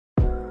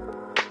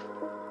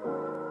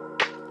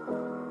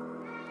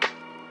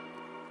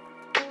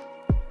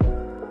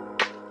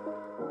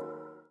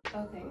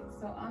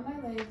So on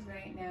my legs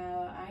right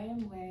now, I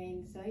am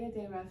wearing Celia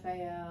de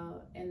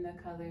Rafael in the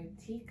color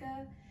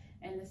Tika,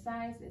 and the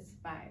size is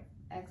 5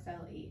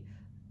 XLE.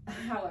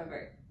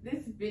 However,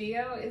 this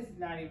video is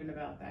not even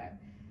about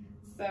that.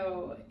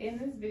 So in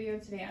this video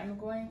today, I'm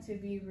going to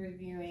be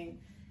reviewing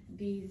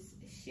these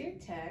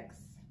Sheertex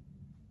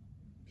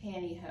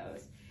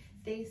pantyhose.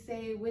 They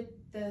say with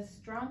the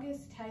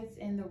strongest tights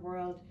in the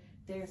world,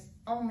 there's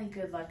only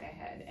good luck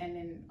ahead. And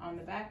then on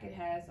the back, it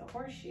has a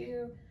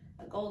horseshoe,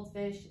 a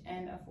goldfish,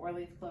 and a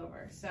 4-leaf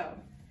clover. So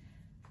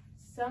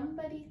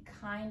somebody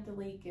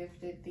kindly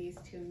gifted these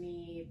to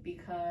me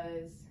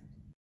because,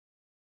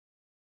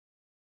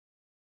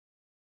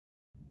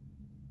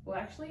 well,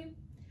 actually,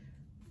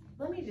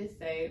 let me just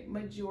say,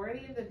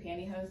 majority of the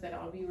pantyhose that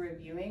I'll be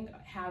reviewing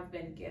have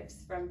been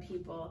gifts from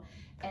people.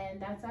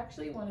 And that's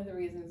actually one of the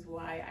reasons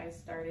why I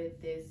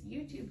started this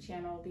YouTube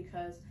channel,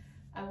 because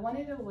I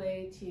wanted a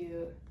way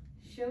to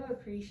show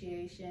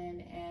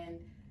appreciation and,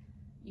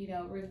 you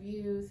know,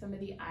 review some of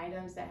the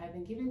items that have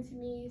been given to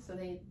me, so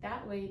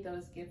that way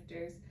those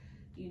gifters,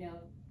 you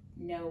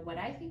know what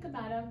I think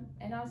about them,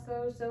 and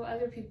also so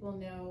other people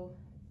know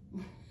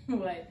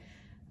what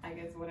I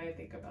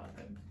think about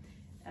them,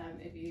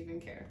 if you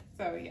even care.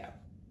 So yeah,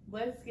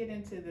 let's get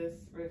into this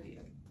review.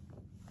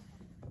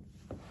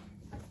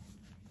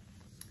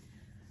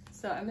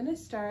 So I'm gonna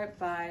start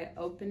by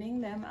opening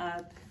them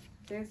up.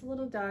 There's a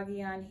little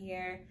doggy on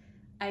here.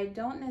 I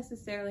don't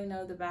necessarily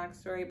know the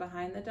backstory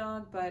behind the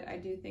dog, but I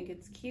do think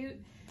it's cute.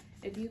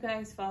 If you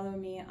guys follow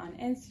me on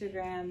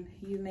Instagram,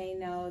 you may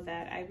know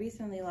that I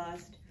recently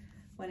lost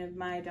one of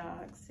my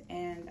dogs,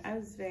 and I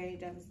was very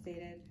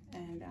devastated.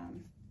 And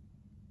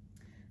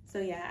so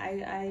yeah,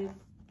 I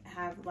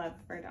have love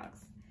for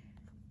dogs.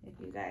 If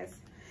you guys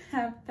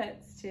have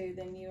pets too,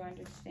 then you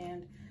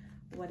understand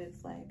what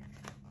it's like.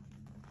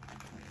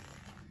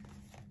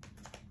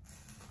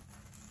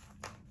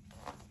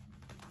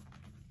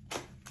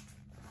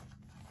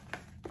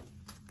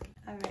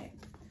 All right,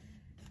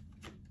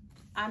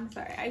 I'm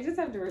sorry, I just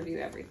have to review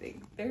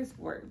everything. There's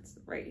words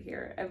right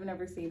here. I've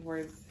never seen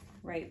words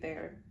right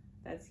there.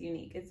 That's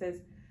unique. It says,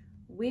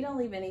 "We don't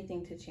leave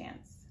anything to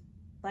chance.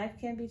 Life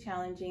can be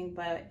challenging,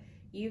 but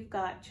you've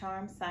got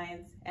charm,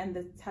 science, and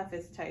the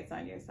toughest tights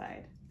on your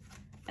side."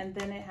 And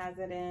then it has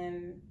it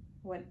in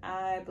what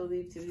I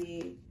believe to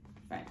be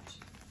French.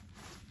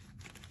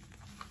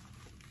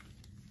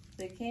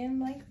 They came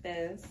like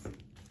this,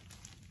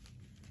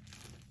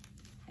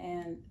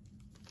 and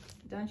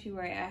don't you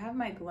worry, I have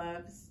my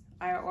gloves,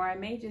 or I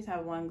may just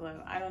have one glove,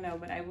 I don't know,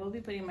 but I will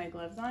be putting my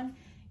gloves on,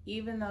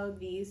 even though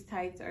these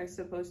tights are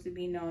supposed to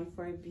be known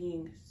for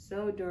being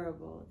so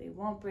durable. They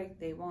won't break,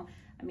 they won't,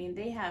 I mean,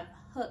 they have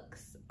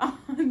hooks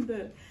on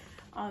the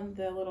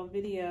little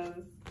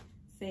videos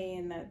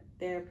saying that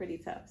they're pretty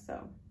tough.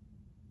 So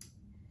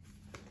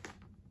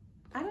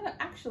I don't know,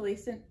 actually,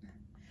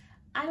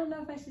 I don't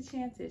know if I should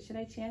chance it. Should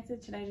I chance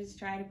it? Should I just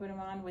try to put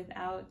them on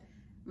without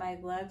my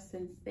gloves,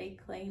 since they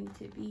claim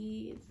to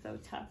be so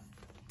tough?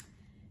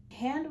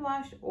 Hand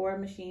wash or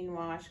machine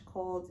wash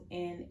cold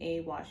in a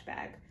wash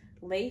bag.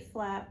 Lay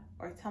flat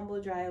or tumble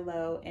dry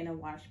low in a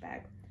wash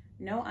bag.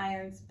 No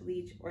irons,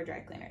 bleach, or dry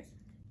cleaners.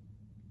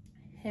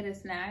 Hit a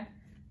snag,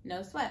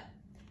 no sweat.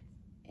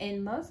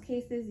 In most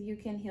cases, you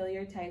can heal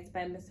your tights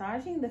by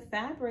massaging the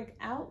fabric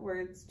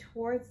outwards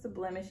towards the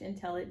blemish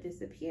until it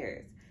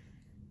disappears.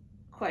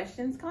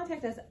 Questions?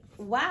 Contact us.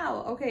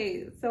 Wow,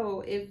 okay,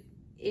 so if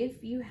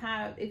you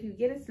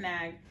get a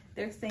snag,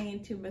 they're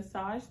saying to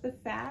massage the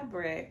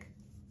fabric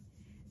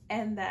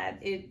and that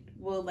it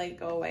will like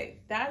go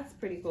away. That's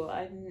pretty cool.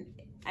 I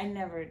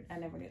never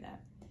knew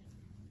that.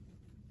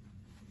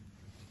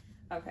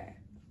 Okay.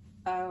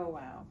 Oh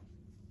wow.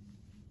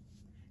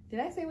 Did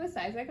I say what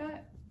size I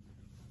got?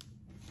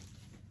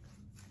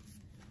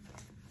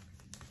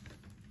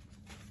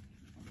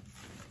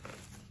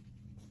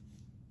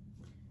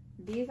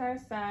 These are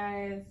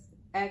size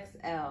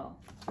XL.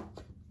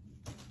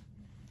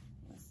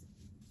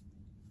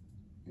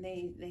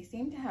 They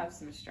seem to have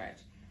some stretch.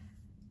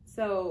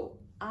 So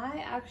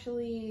I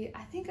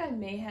think I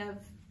may have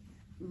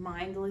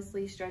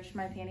mindlessly stretched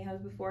my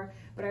pantyhose before,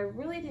 but I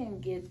really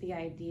didn't get the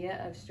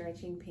idea of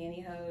stretching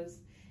pantyhose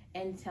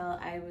until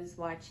I was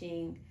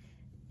watching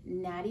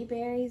Natty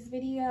Berry's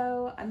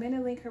video. I'm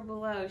gonna link her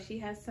below. She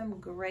has some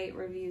great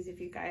reviews. If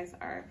you guys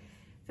are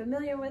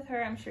familiar with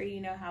her, I'm sure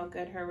you know how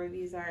good her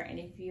reviews are, and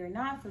if you're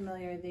not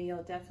familiar, then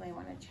you'll definitely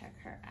want to check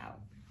her out.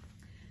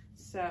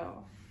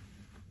 So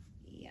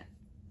yeah,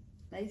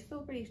 they feel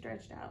pretty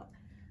stretched out.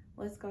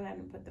 Let's go ahead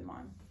and put them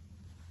on.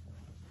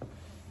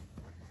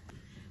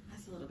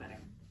 That's a little better.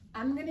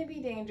 I'm gonna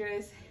be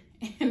dangerous,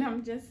 and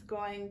I'm just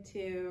going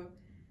to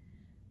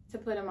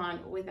put them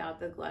on without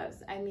the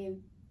gloves. I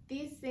mean,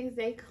 these things,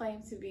 they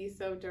claim to be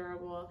so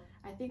durable.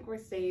 I think we're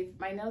safe.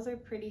 My nails are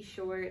pretty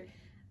short,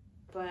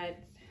 but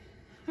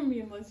I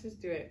mean, let's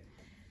just do it.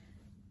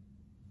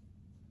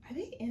 Are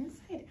they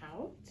inside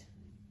out?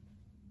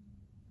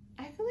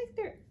 I feel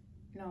like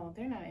no,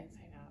 they're not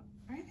inside out,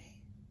 are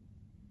they?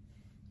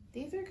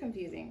 These are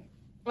confusing.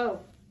 Oh,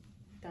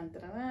 dun,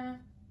 dun, dun, dun.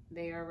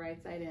 they are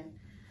right side in.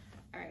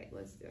 All right,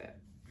 let's do it.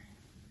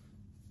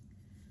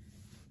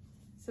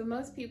 So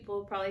most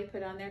people probably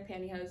put on their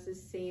pantyhose the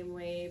same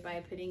way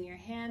by putting your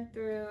hand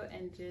through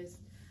and just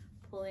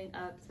pulling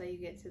up so you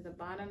get to the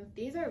bottom.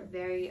 These are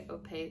very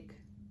opaque.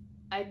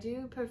 I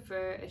do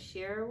prefer a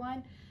sheer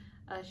one,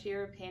 a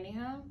sheer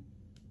pantyhose,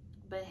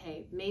 but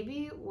hey,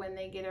 maybe when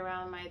they get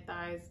around my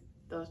thighs,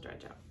 they'll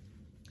stretch out.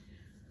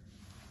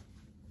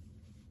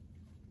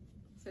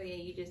 So yeah,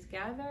 you just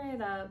gather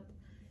it up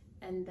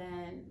and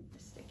then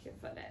just stick your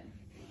foot in.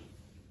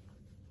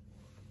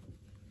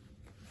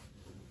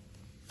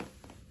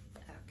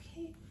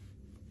 Okay.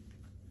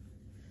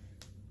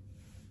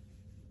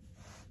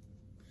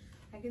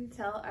 I can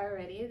tell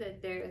already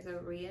that there is a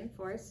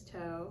reinforced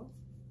toe.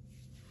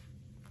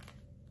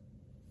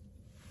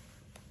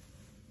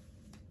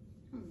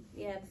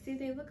 Yeah, see,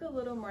 they look a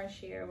little more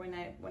sheer when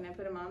I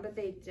put them on, but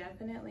they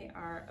definitely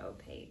are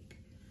opaque.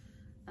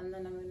 And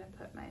then I'm gonna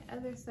put my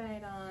other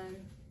side on.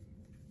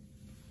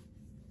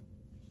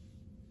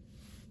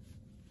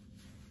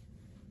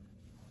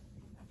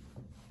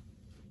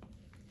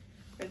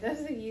 For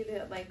those of you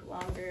that like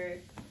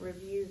longer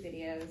review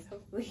videos,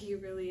 hopefully you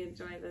really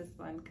enjoy this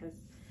one because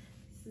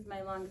this is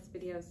my longest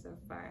video so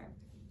far.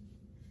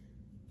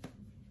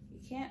 You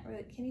can't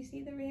really, can you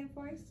see the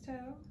reinforced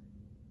toe?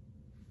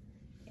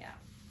 Yeah.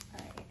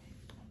 All right,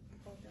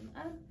 pull them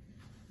up,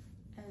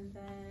 and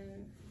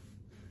then,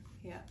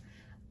 yeah,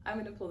 I'm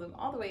gonna pull them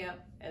all the way up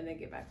and then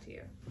get back to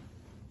you.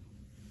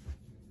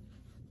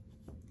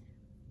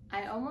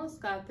 I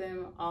almost got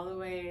them all the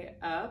way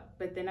up,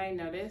 but then I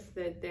noticed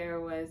that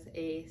there was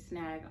a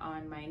snag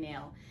on my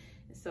nail.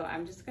 So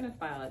I'm just gonna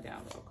file it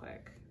down real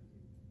quick.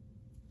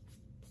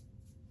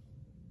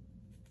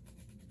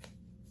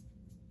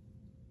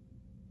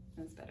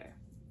 That's better.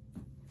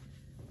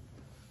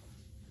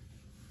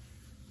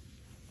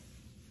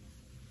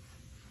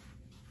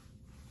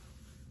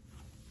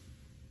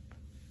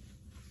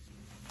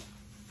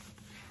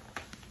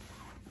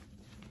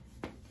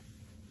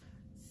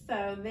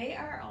 So they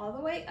are all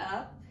the way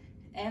up,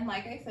 and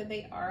like I said,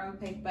 they are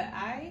opaque, but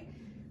I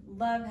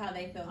love how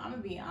they feel. I'm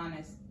gonna be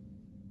honest.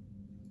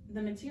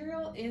 The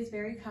material is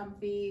very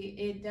comfy.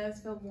 It does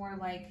feel more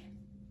like,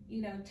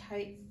 you know,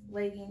 tight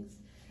leggings.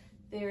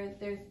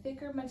 They're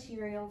thicker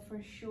material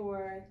for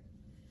sure,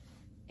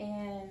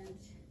 and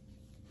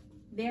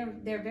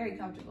they're very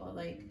comfortable.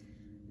 Like,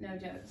 no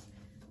jokes.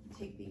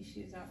 Take these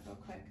shoes off real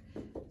quick.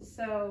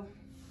 So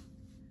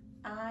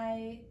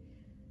I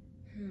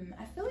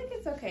feel like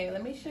it's okay.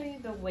 Let me show you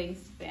the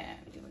waistband.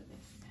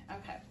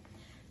 Okay,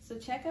 so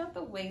check out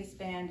the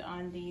waistband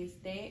on these.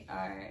 They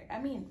are, I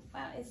mean,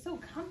 wow, it's so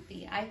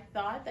comfy. I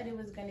thought that it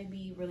was gonna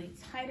be really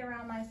tight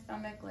around my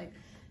stomach, like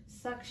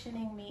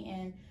suctioning me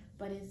in,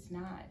 but it's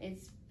not.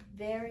 It's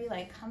very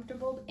like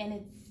comfortable, and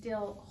it's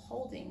still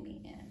holding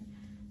me in.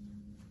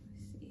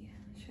 Let's see,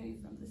 I'll show you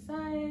from the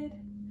side.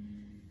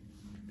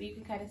 But you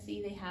can kind of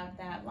see they have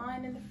that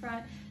line in the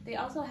front. They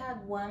also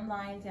have one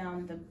line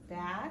down the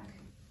back.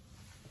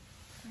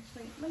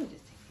 Actually, let me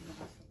just take these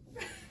off.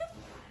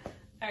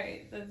 All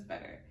right, that's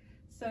better.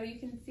 So you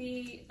can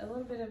see a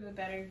little bit of a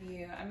better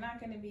view. I'm not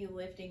going to be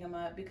lifting them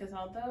up because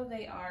although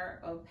they are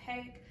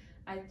opaque,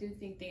 I do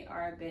think they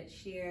are a bit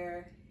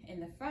sheer in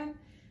the front,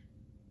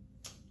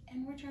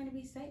 and we're trying to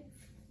be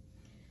safe.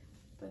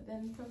 But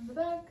then from the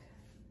back,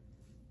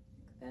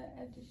 like that,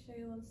 I have to show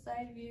you a little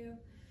side view.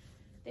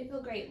 They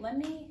feel great. Let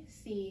me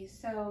see.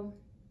 So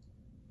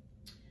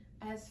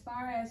as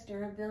far as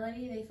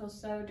durability, they feel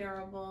so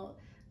durable.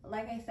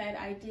 Like I said,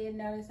 I did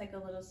notice like a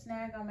little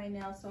snag on my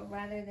nail, so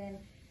rather than,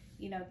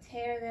 you know,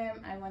 tear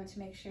them, I wanted to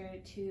make sure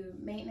to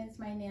maintenance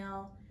my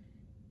nail.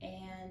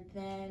 And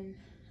then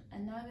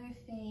another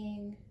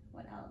thing,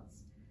 what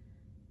else?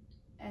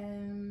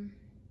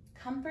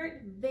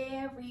 Comfort,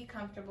 very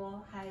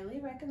comfortable, highly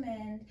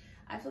recommend.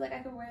 I feel like I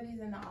could wear these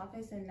in the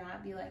office and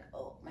not be like,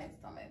 oh, my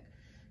stomach.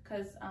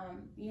 Because,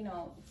 you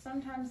know,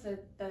 sometimes the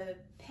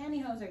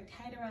pantyhose are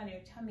tight around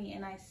your tummy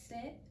and I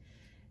sit,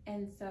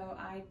 and so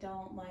I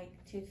don't like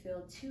to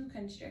feel too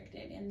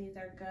constricted, and these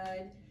are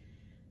good.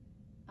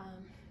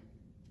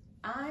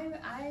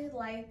 I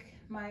like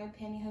my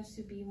pantyhose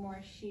to be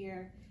more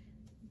sheer,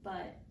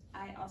 but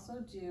I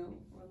also do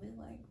really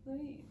like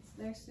these.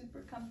 They're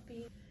super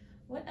comfy.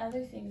 What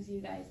other things do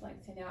you guys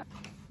like to know?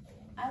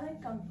 I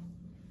like them.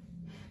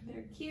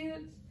 They're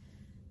cute,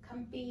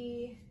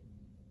 comfy.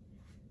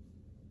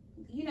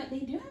 You know, they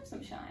do have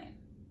some shine.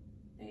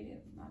 They do,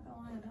 not gonna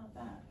lie about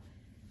that.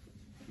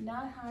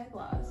 Not high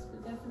gloss,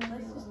 but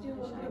definitely. Let's just do a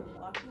little bit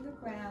of walking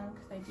around,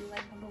 because I do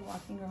like a little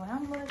walking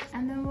around look,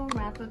 and then we'll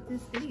wrap up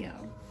this video.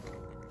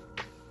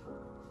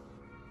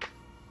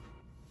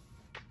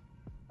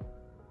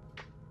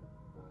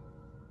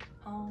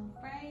 All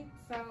right,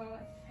 so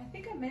I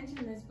think I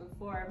mentioned this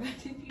before, but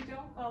if you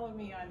don't follow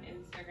me on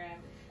Instagram,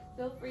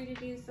 feel free to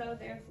do so.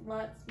 There's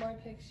lots more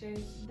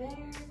pictures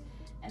there.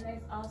 And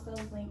there's also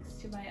links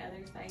to my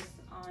other sites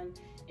on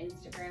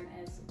Instagram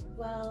as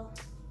well.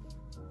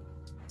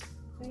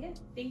 So yeah,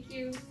 thank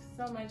you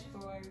so much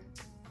for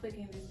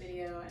clicking this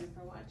video and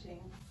for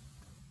watching.